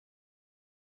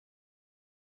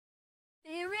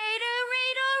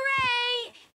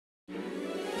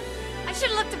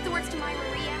even looked up the words to My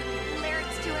Maria, the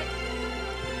lyrics to it.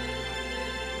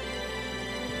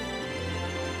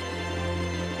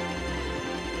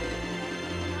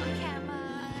 Oh, come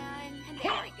on. And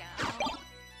there we go.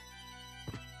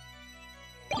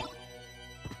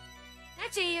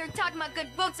 Actually, you're talking about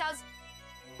good books. I was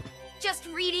just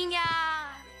reading,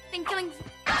 been killing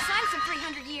slimes for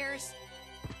 300 years.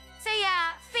 Say,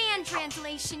 fan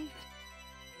translation.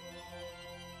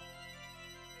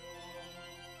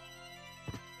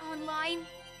 Online.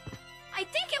 I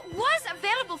think it was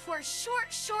available for a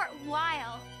short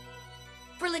while.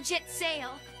 For legit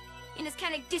sale. And it's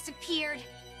kind of disappeared.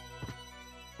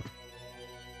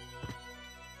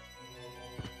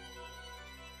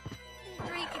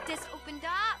 Great, get this opened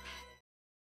up.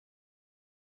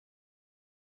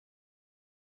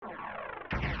 Why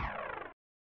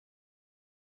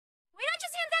not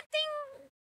just hand that thing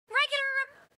regular,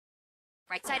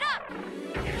 right side up?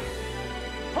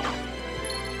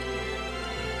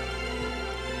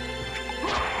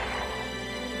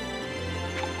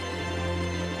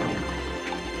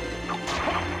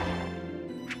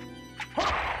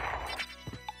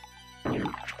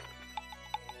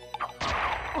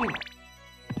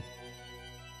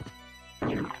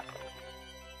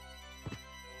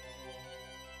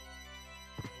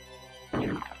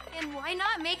 And why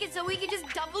not make it so we can just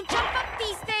double jump up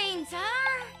these things,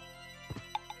 huh?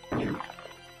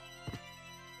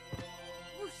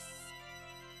 Oof.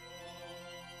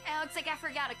 It looks like I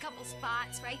forgot a couple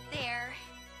spots right there.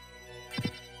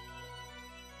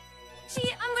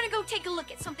 See, I'm gonna go take a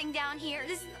look at something down here.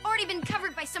 This has already been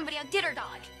covered by somebody, a Ditter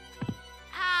Dog.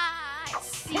 I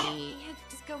see.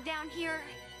 Just go down here.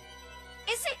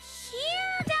 Is it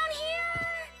here? Down here?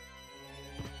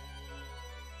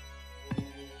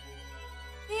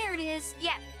 There it is.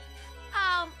 Yeah.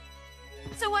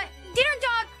 So what? Ditter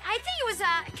Dog, I think it was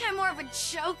kind of more of a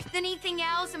joke than anything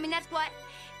else. I mean, that's what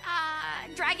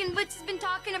Dragon Blitz has been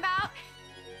talking about.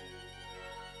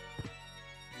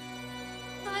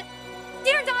 But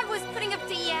Ditter Dog was putting up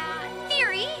the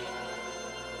theory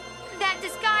that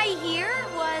this guy here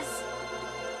was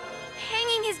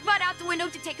hanging his butt out the window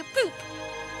to take a poop.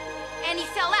 And he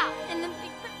fell out. And then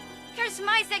kind of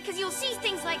surmise that because you'll see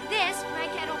things like this.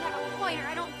 Right? I don't have a pointer.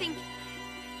 I don't think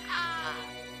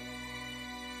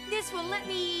this will let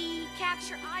me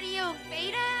capture audio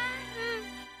beta.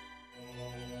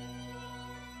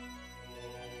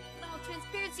 Low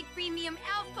transparency premium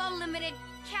alpha limited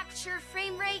capture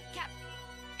frame rate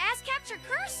as capture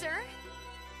cursor.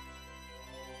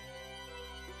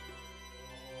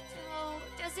 So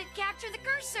does it capture the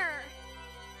cursor?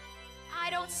 I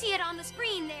don't see it on the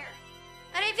screen there.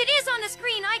 But if it is on the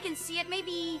screen, I can see it.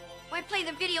 Maybe when I play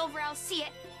the video over, I'll see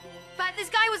it. But this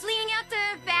guy was leaning out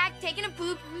the back, taking a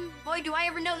poop. Boy, do I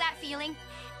ever know that feeling.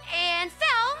 And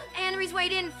fell, and the reason why he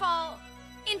didn't fall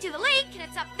into the lake, and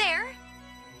it's up there,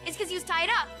 is because he was tied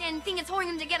up. And the thing that's holding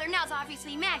him together now is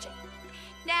obviously magic.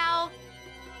 Now,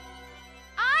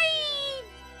 I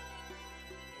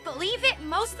believe it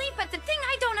mostly, but the thing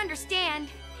I don't understand,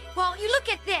 well, you look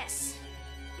at this.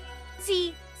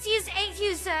 See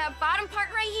his bottom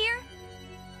part right here?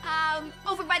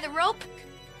 Over by the rope?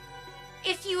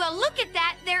 If you look at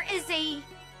that, there is a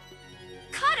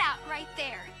cutout right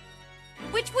there,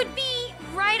 which would be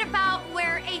right about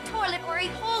where a toilet or a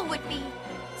hole would be.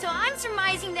 So I'm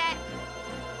surmising that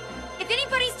if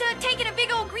anybody's taking a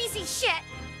big old greasy shit,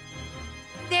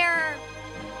 they're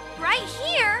right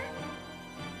here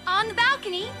on the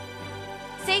balcony,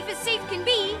 safe as safe can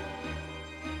be.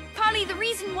 Probably the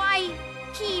reason why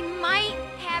he might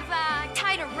have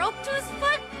tied a rope to his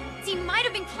foot is he might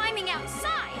have been climbing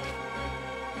outside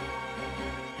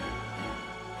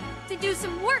to do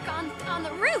some work on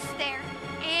the roof there,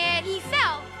 and he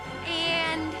fell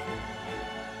and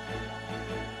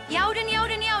yelled and yelled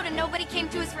and yelled, and nobody came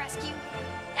to his rescue.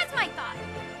 That's my thought.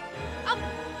 I'll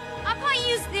probably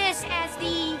use this as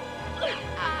the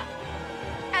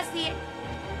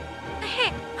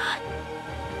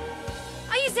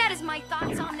I'll use that as my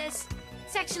thoughts on this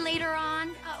section later on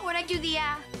when I do the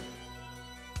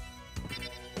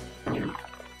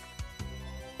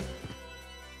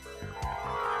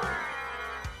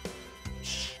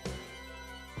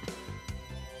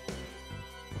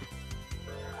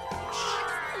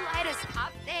light us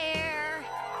up there.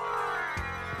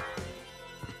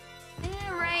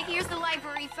 Alright, here's the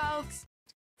library, folks.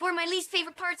 For my least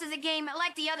favorite parts of the game, I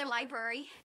like the other library.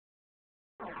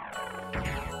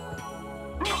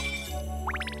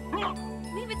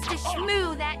 Maybe it's the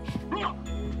shmoo that...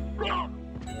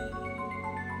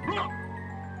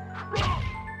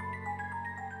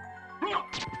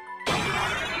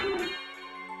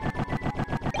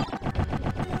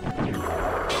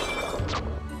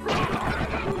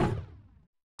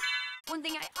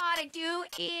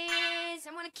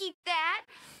 keep that.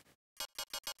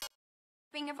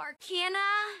 Ring of Arcana.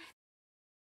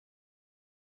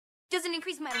 Doesn't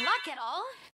increase my luck at all.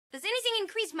 Does anything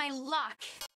increase my luck?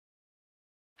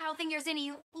 I don't think there's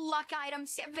any luck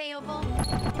items available.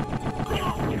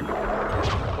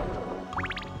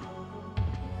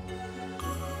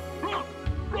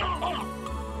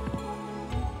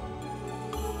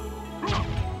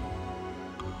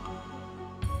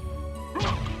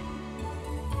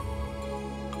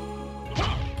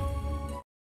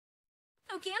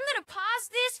 Okay, I'm gonna pause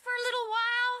this for a little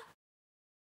while.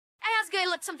 I was gonna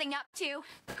look something up too.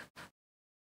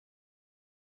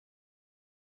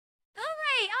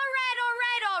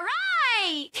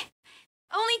 Alright!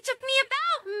 Only took me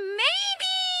about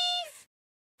maybe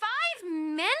 5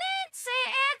 minutes? I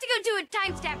have to go do a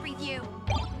time stamp review.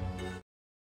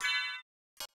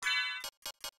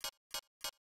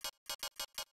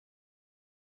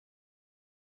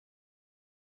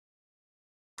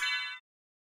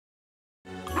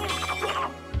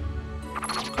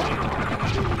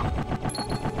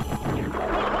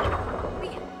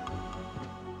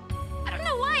 I don't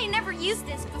know why I never used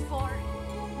this before.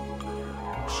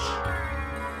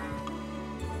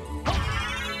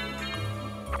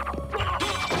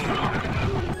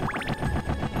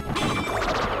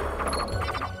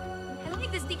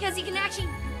 Because he can actually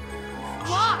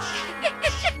walk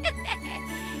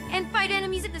and fight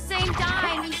enemies at the same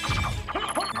time.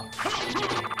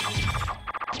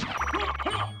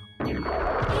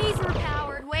 He's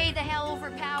overpowered, way the hell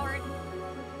overpowered.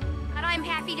 And I'm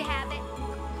happy to have it.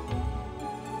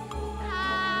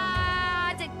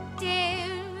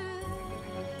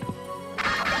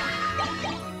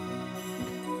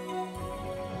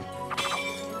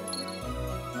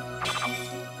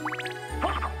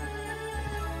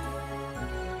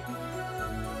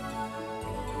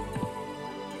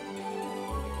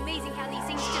 Amazing how these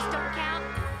things just don't count.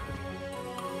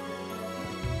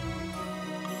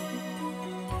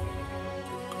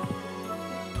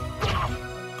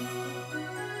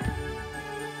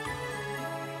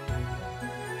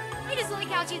 I just like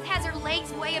how she has her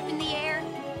legs way up in the air.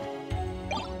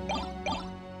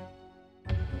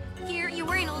 Here, you're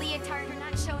wearing a leotard. You're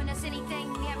not showing us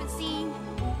anything we haven't seen.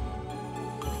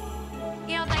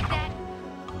 You don't like that?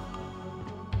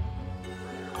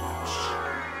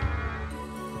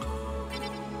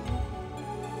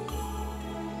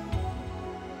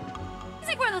 It's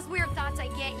like one of those weird thoughts I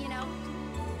get, you know.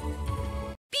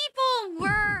 People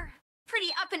were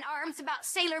pretty up in arms about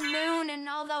Sailor Moon and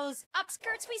all those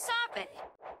upskirts we saw, but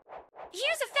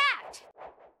here's a fact.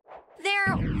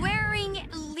 They're wearing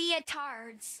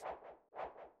leotards.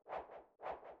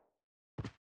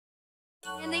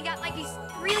 And they got like these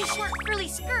really short frilly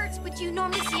skirts, which you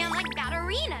normally see on like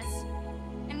ballerinas.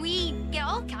 And we get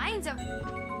all kinds of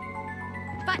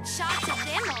butt shots of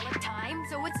them all the time.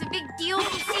 So what's the big deal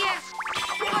if you see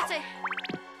lots of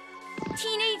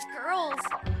teenage girls?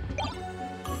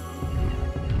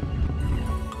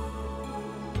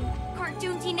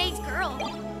 Cartoon teenage girl.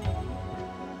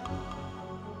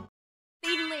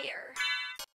 Maybe later.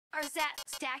 Or does that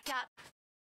stack up?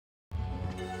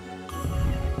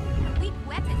 Weak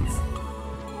weapons.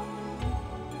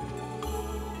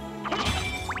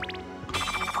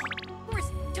 Of course,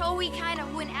 Toei kind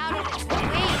of went out of its way in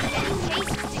many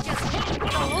cases to just go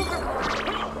overboard.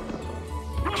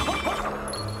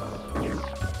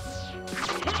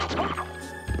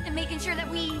 And making sure that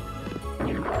we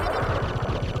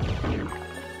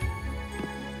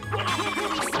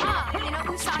saw, you know,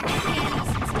 who saw these games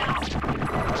and stuff.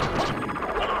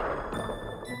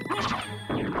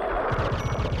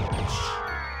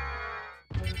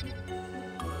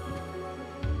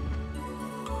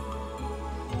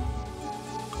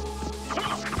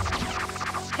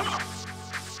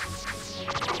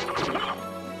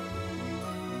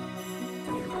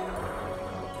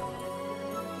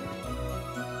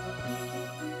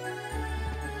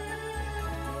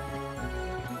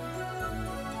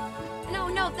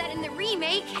 Note that in the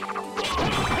remake,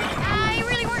 they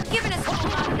really weren't giving us a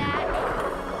whole lot of that.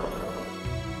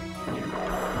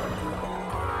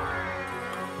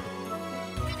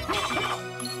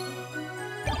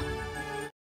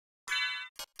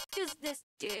 What does this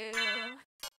do?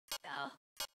 Oh.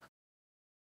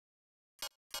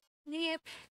 Yep.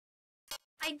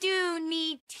 I do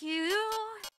need to.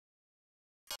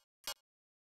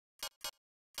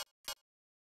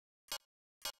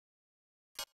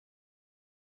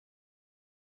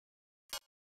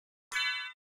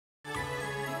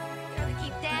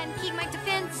 Keep my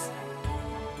defense.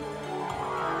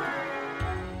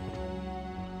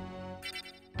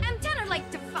 I'm kind of like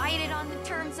divided on the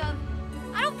terms of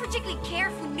I don't particularly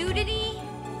care for nudity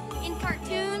in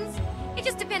cartoons. It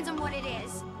just depends on what it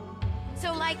is.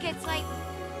 So, like, it's like,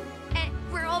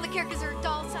 where all the characters are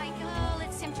adults, like, oh,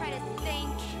 let's try to think.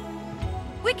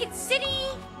 Wicked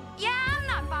City? Yeah, I'm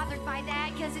not bothered by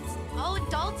that, because it's all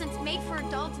adults and it's made for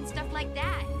adults and stuff like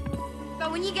that.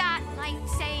 But when you got, like,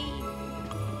 say,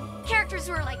 characters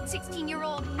who are like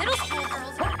 16-year-old middle school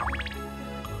girls,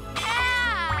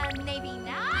 maybe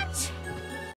not?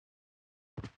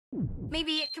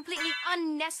 Maybe completely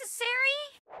unnecessary?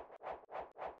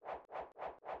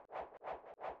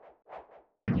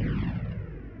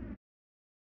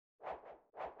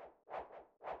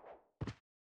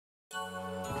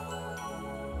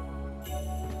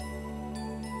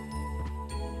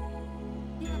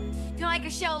 You know, like a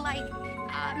show like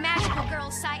Magical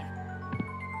Girl Site.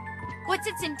 What's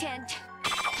its intent?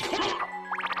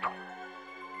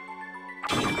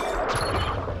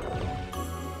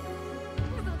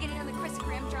 We'll get it on the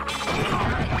Crissaegrim drive.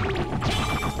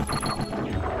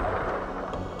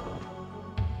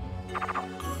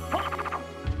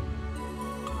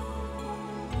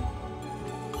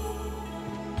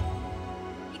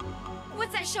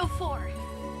 What's that show for?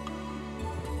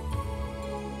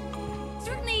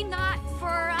 Certainly not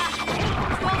for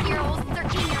 12-year-olds,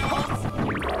 13-year-olds.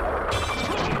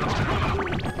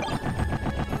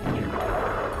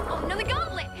 Oh, another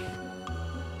gauntlet.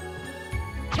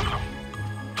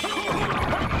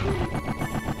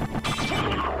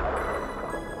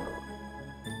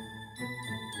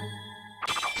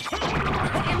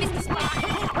 I missed a spot.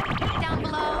 Down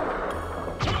below.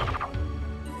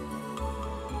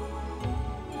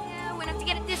 Yeah, we're gonna have to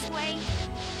get it this way.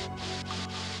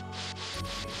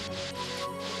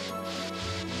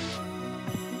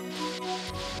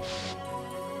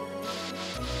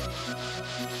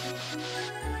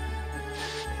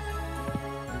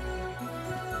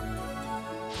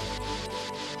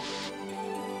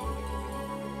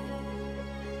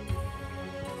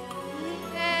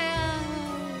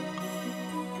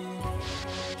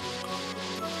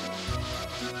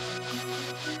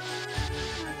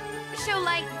 Show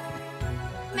like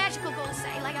Magical Girls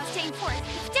say, like I was saying before,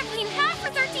 it's definitely not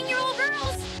for 13-year-old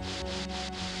girls.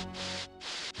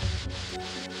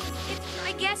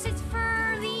 I guess it's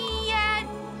for the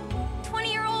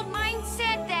 20-year-old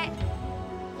mindset that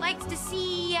likes to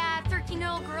see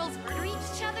 13-year-old girls murder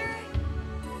each other.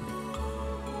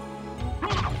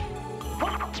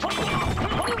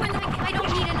 I don't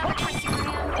need another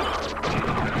Crissaegrim.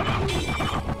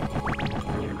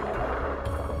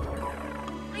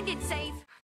 I did save.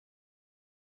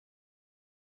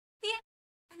 Yeah,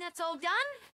 and that's all done.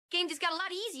 Game just got a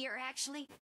lot easier, actually.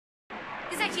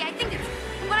 Because actually, I think it's,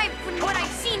 from what I've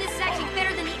seen, this is actually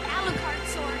better than the Alucard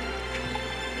sword.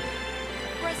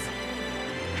 Whereas,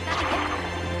 nothing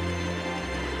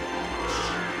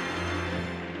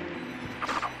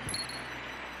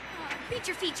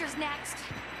Creature features next.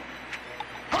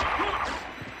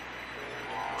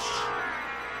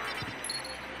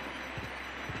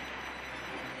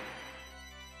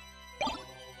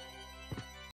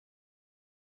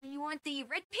 You want the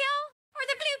red pill or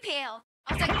the blue pill?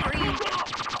 I'll take green.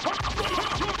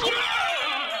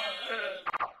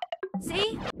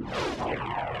 See?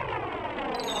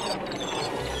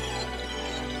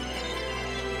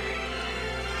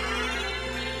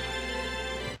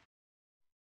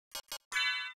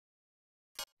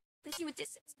 Let's see what this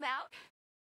is about.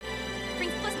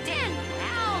 Brings plus 10.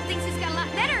 Wow, things just got a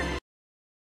lot better.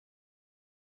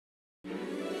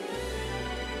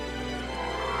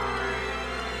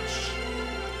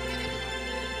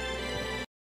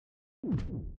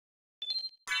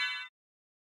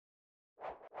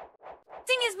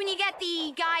 Thing is, when you get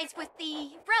the guys with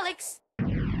the relics,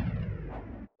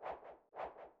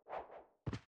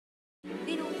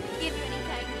 they don't give you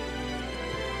anything.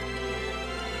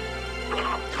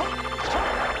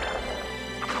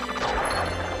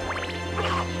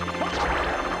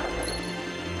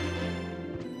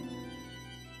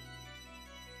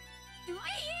 Do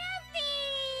I have the...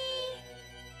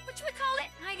 whatchamacallit?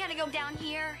 I gotta go down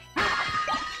here.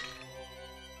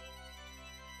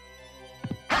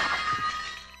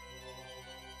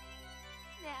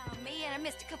 Oh man, I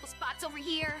missed a couple spots over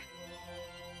here.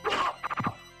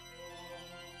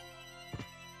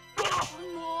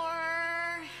 One more.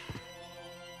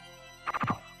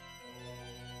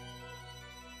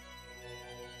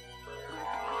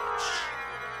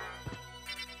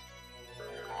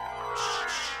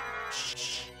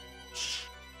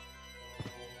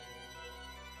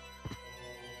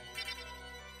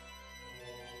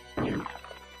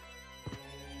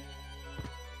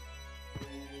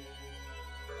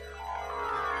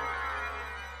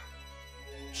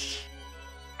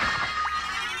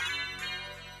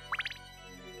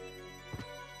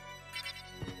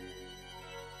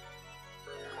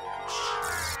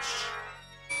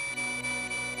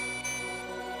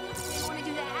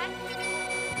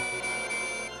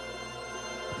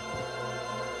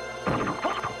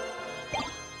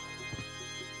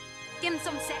 him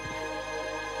some set.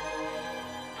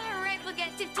 Alright, we'll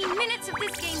get 15 minutes of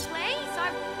this gameplay, so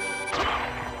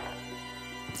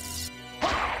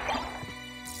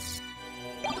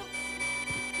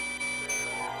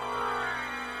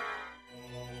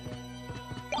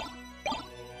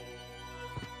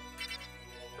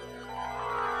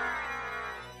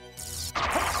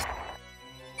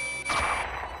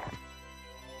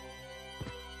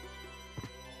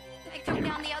come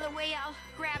down the other way, I'll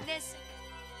grab this.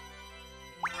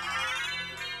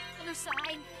 Other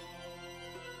side.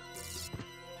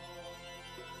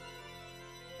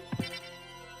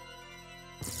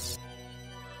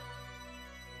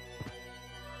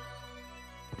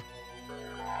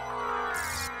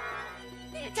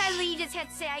 Tyler just had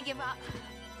to say I give up.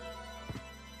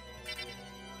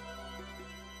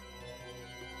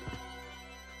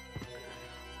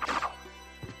 How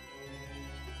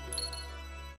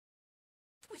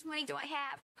much money do I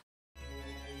have?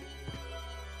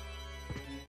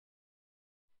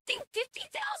 I think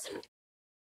 50,000.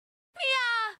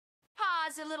 Yeah.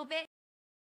 Pause a little bit.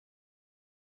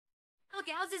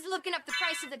 Okay, I was just looking up the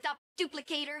price of the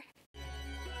duplicator.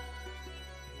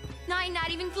 9, not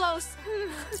even close. Oh,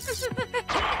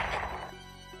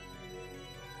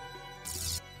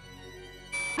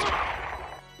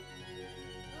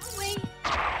 wait.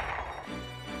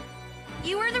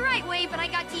 You were the right way, but I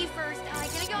got to you first. I'm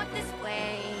gonna go this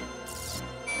way.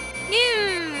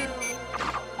 No!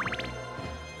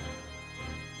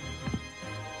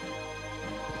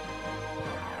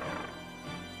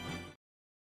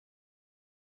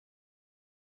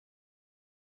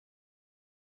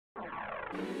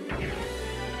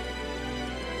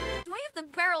 Do I have the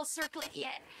barrel circlet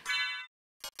yet?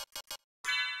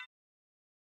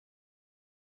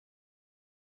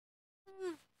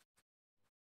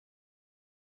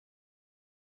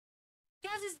 I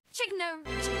was just checking the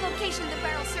location of the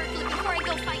barrel circlet before I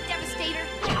go fight Devastator.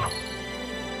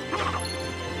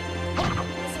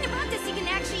 Listen about this, you can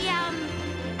actually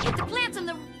hit the plants on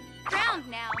the ground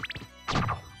now.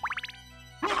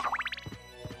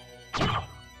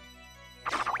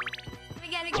 We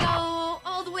gotta go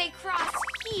all the way across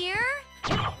here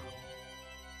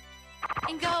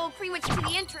and go pretty much to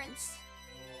the entrance.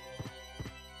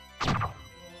 I'm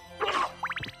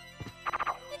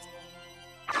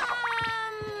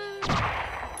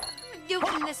gonna do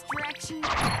from this direction.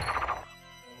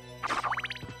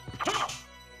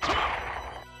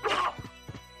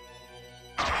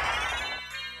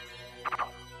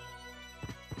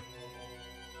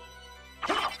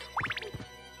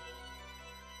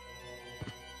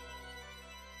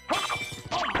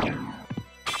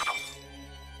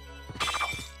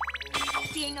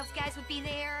 Seeing those guys would be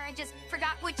there, I just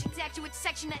forgot exactly which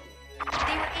section that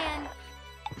they were in.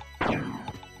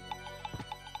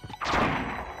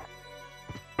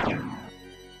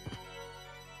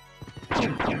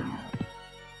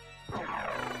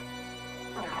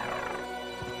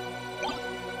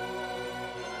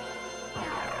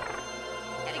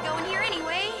 Gotta go in here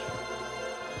anyway.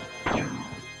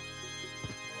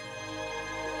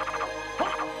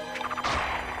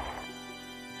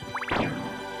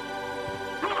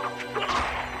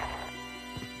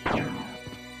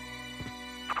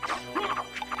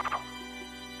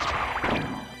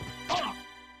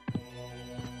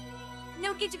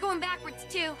 No, get you going backwards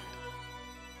too.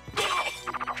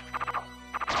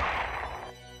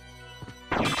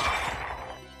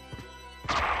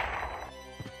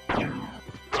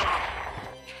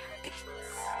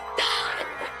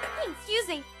 Excuse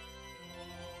me.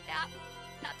 Yeah,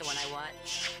 not the one I want.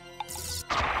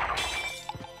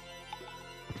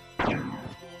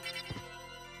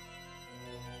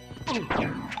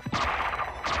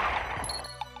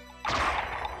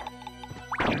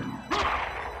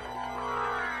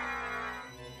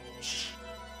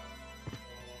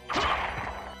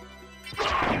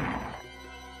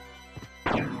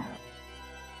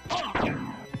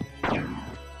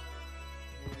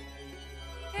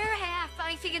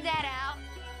 I figured that out.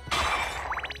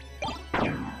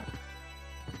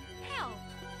 Help.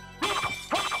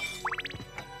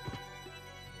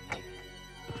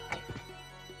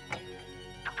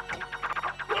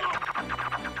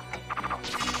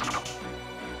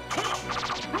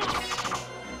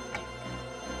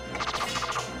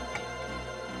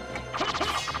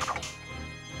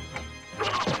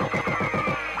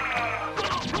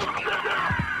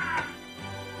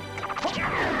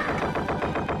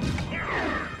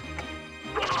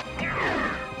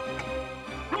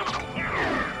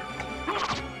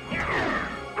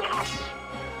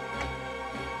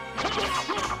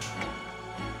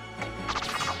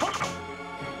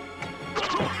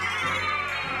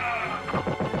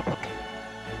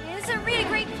 be a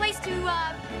great place to,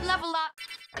 level up.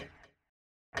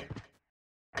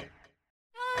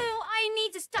 Oh, I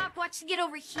need to stopwatch to get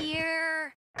over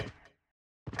here.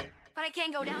 But I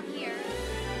can't go down here.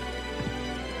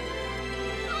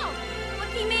 Oh,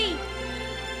 lucky me.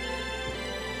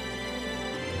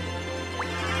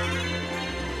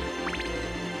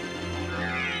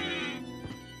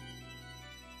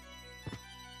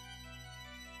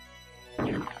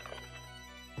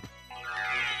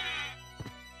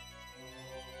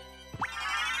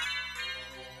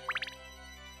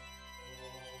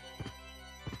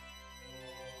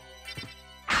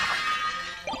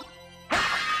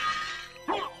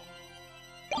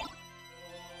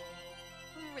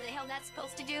 That's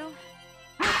supposed to do.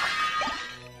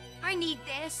 I need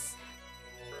this.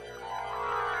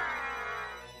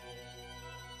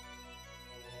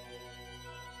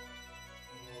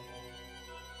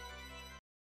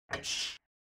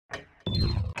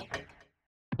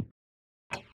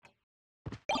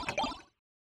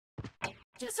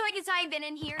 Just so I can dive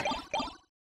in here.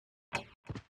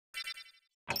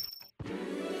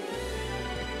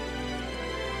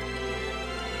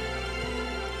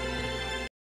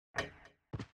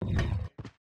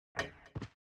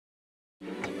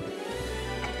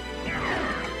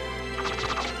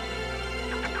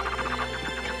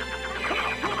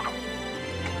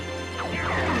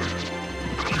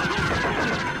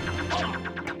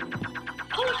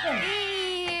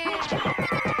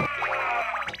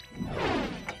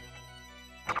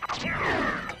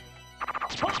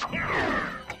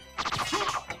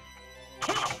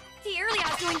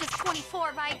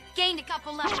 But I gained a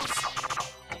couple levels.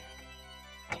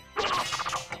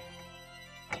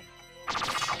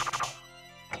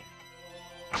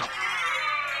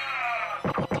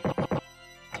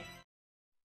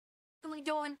 Only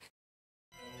doing,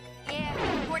 yeah,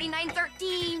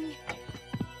 49-13.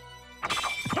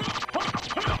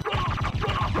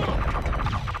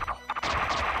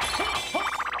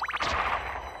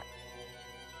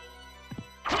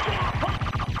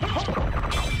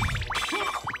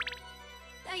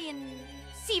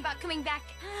 See about coming back.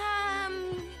 I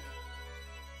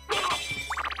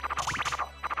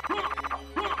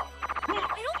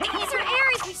don't think these are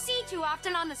areas we see too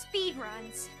often on the speed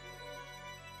runs.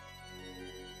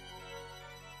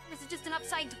 This is just an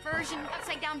upside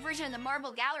down version of the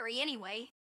Marble Gallery anyway.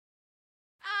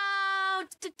 Oh,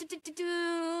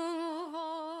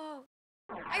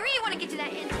 I really want to get to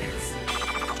that entrance.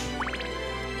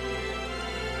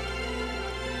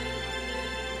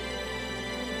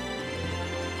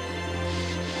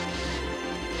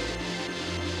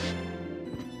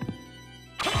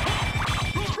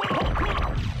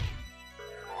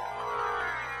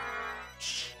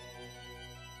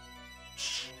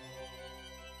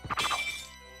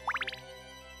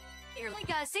 Like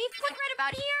a safe point right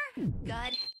about here?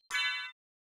 Good.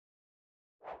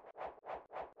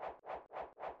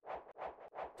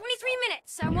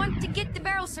 I want to get the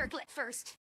barrel circlet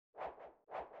first.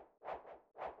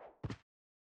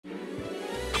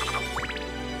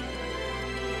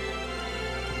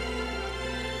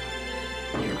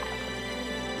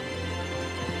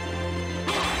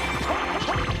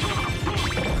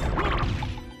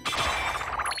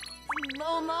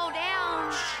 Slow-mo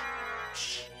down.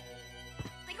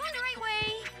 They're going the right way.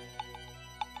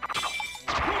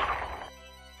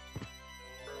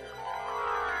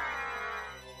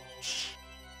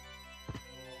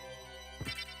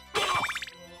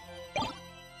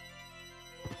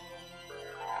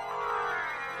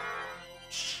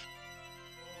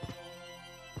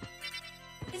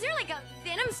 Is there like a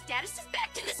venom status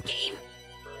effect in this game?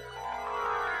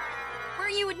 Where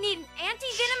you would need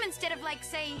anti-venom instead of like,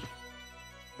 say,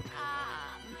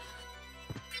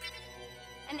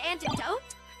 an antidote?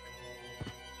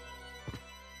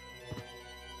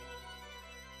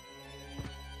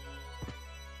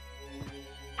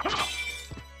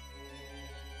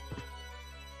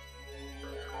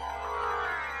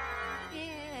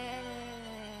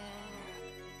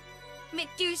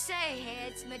 Medusa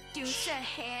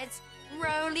heads,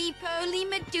 roly-poly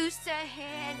Medusa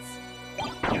heads.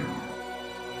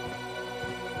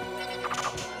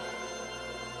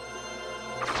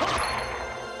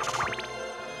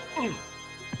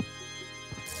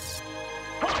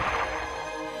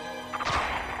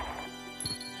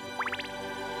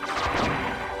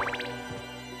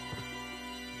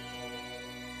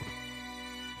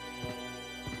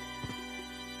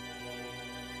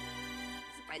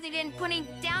 Surprised they didn't put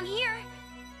it down here.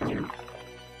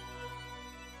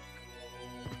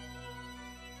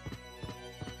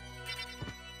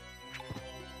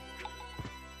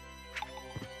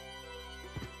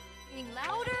 Getting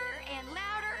louder and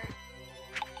louder.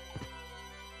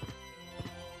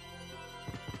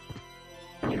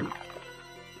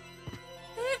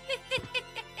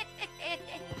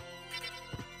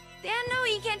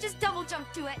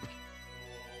 back to it.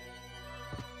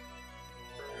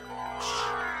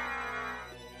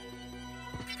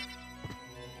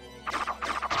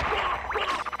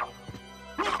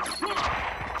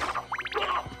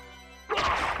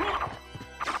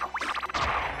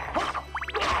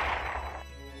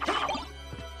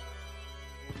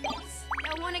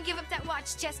 Don't want to give up that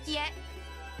watch just yet.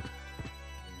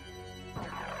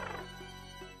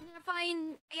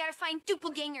 I gotta find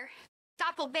Doppelganger.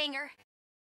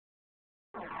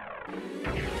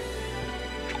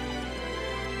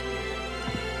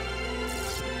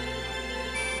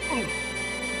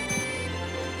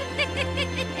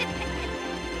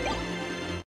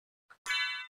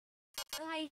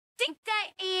 I think that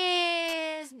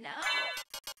is... no.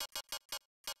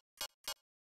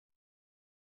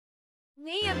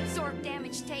 May absorb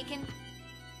damage taken.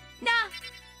 Nah.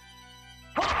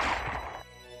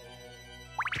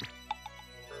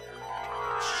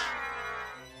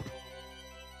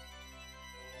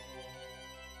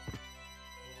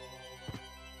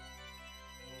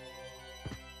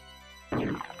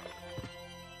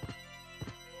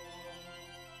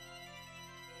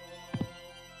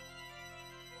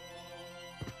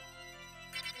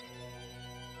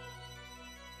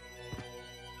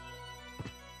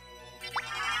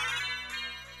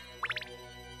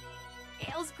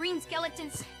 Green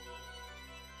skeletons.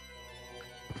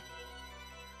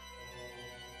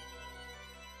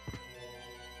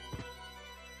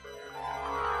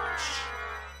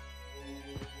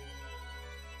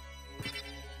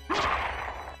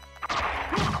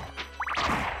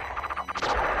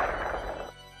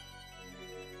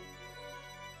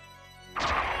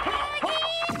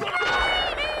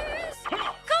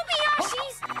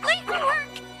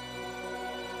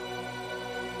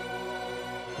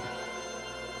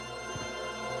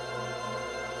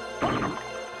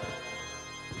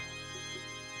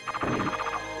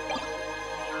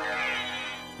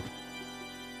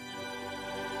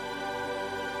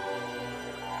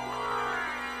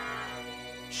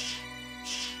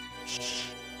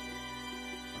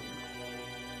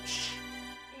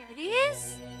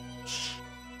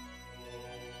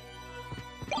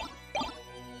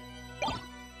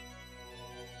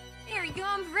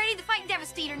 I'm ready to fight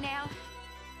Devastator now.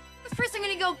 But first I'm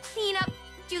gonna go clean up,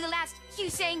 do the last few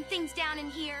saying things down in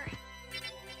here.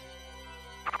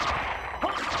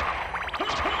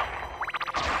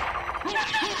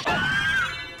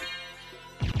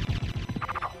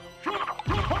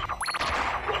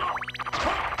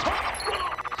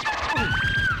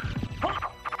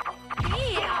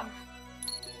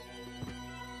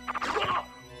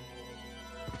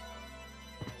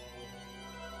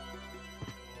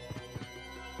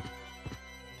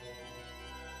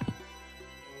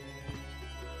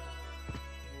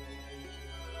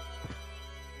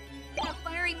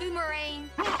 Boomerang.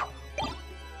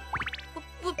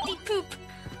 Whoop-de-poop.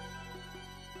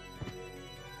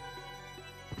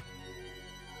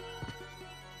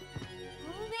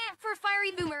 That for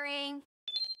fiery boomerang.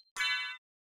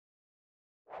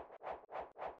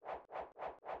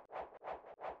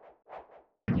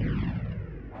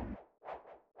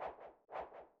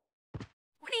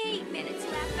 Minutes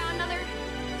left on another.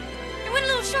 I went a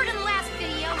little short in the last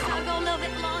video, so I'll go a little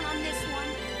bit long on this one.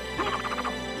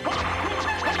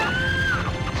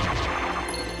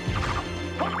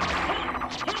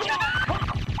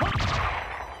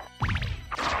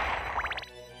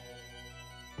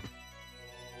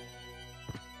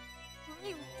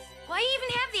 Why even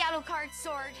have the Alucard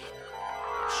sword?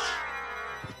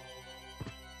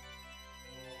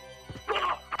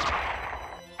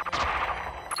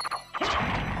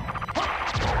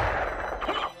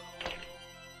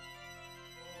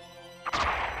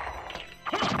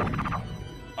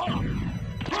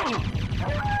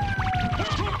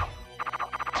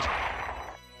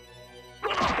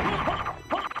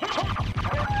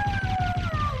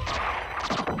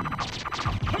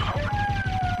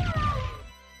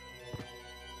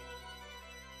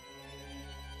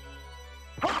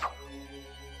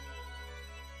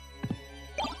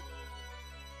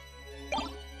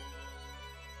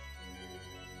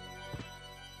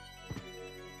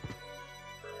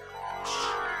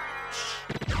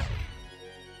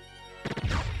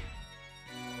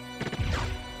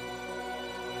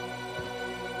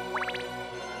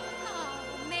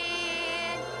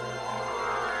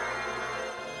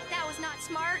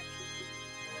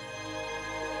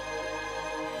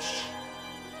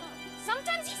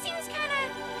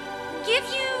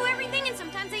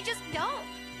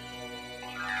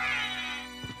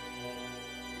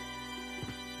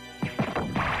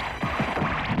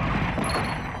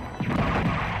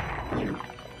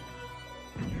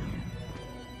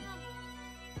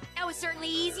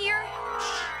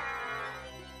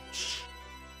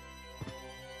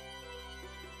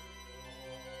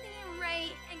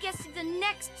 guess, to the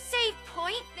next save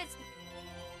point.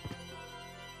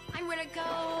 I'm gonna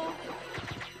go...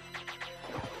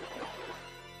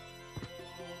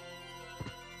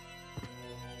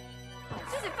 As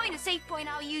soon as I find a save point,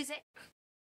 I'll use it.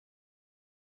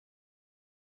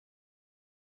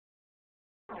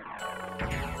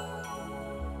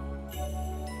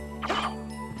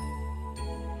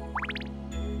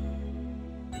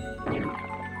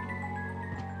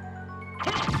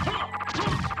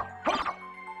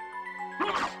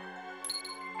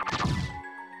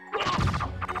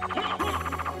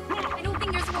 I don't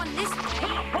think there's one this way.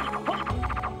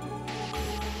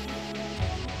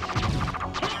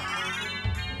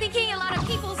 Thinking a lot of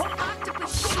people's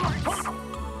octopus shorts.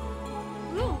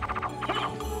 Ooh.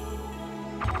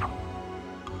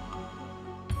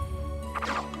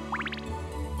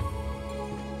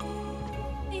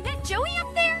 Is that Joey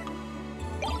up there?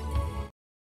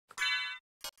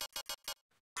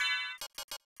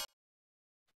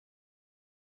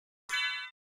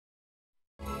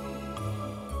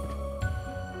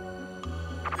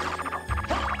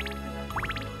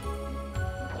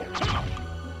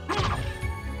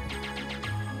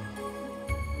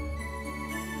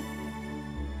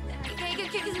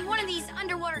 Because in one of these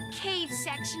underwater cave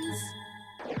sections.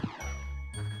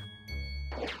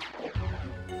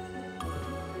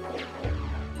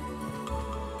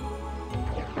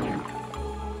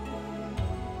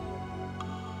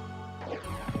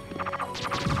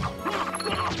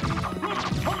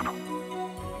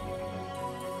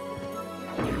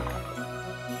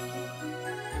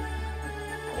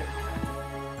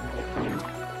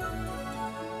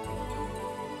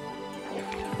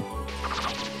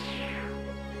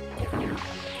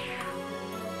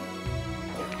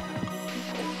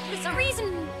 For some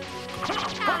reason,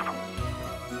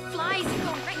 flies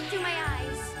go right through my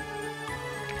eyes.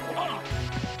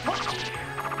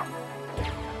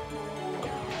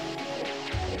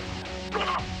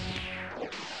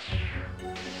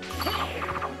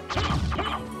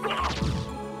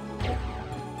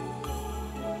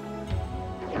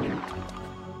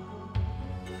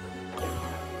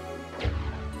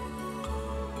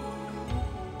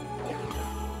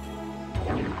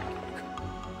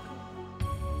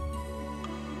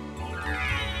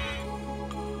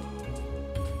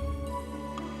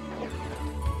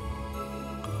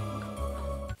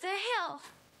 The hell?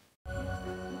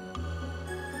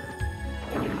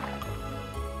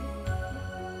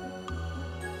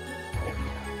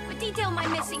 What detail am I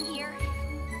missing here?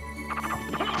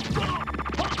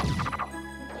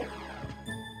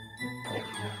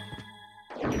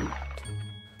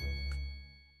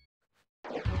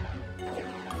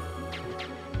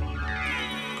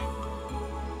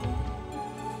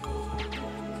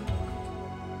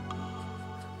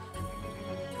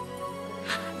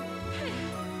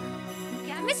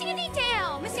 Missing a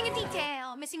detail! Missing a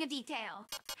detail! Missing a detail.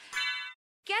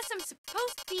 Guess I'm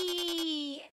supposed to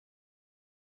be...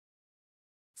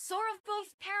 sort of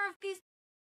both pair of these...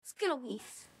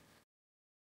 Skittleweeds.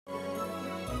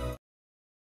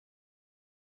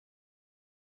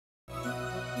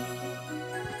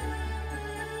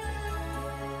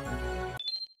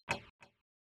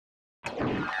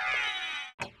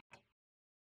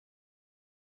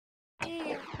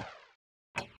 Ew.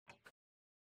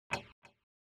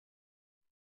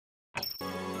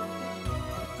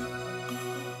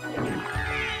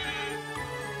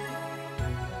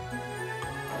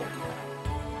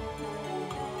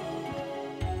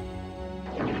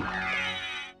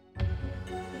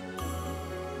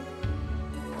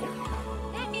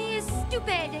 That is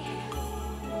stupid.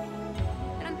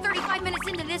 And I'm 35 minutes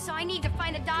into this, so I need to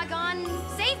find a doggone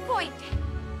save point.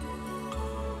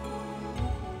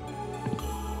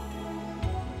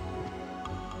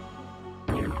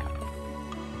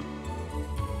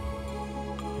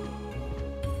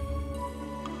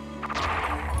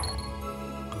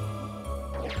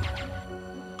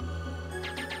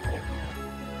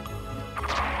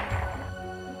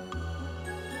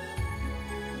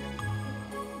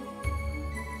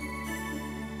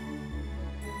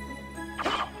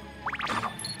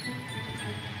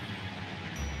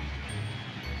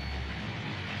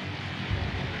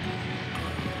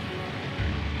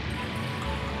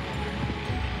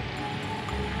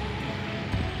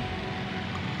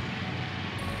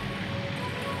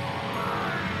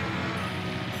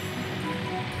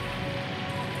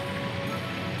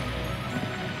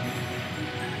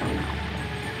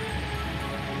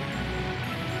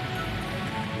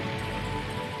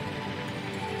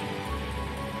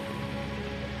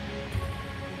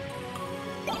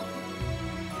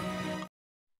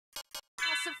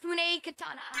 Safune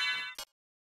Katana.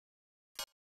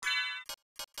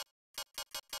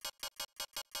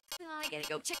 I gotta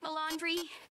go check my laundry.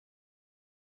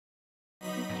 I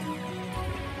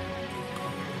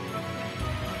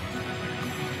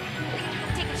gotta go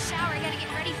take a shower. I gotta get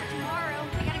ready for tomorrow.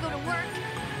 I gotta go to work.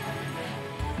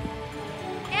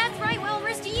 That's right, well, the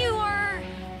rest of you are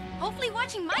hopefully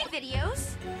watching my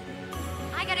videos.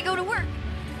 I gotta go to work.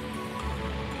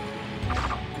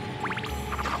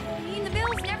 Paying the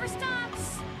bills never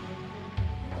stops.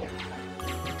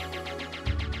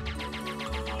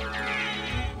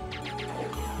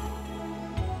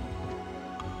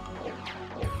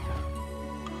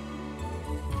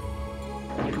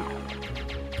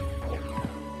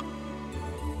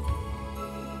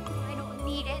 I don't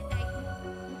need it.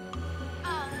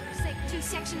 There's like 2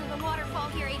 sections of the waterfall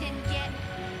here I didn't get.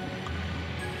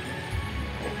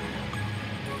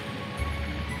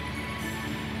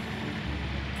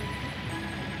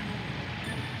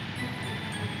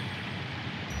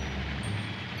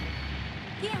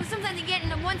 Yeah, but sometimes you get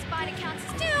into one spot, it counts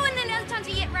as 2, and then other times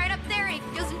you get right up there, and it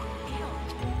doesn't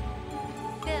count.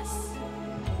 This.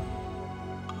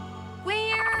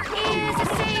 Where is the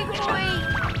save point?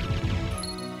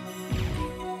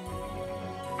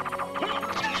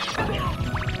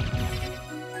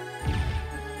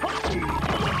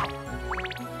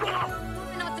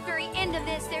 I know at the very end of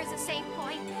this, there's a save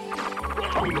point.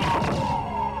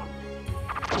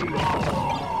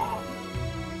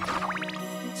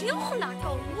 You'll not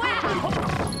go wow!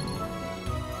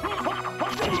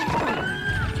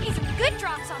 Need some good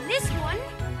drops on this one.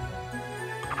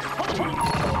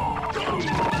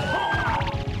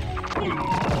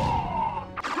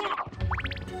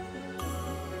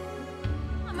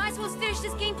 I might as well finish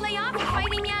this gameplay off with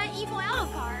fighting Evil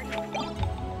Alucard.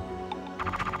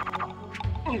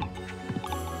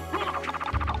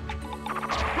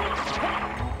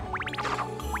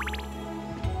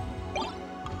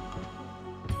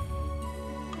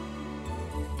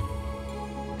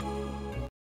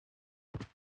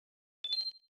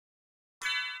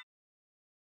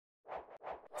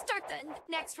 Start the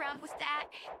next round with that.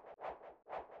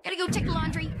 Gotta go check the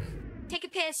laundry, take a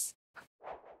piss.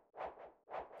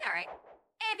 Alright,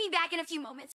 I'll be back in a few moments.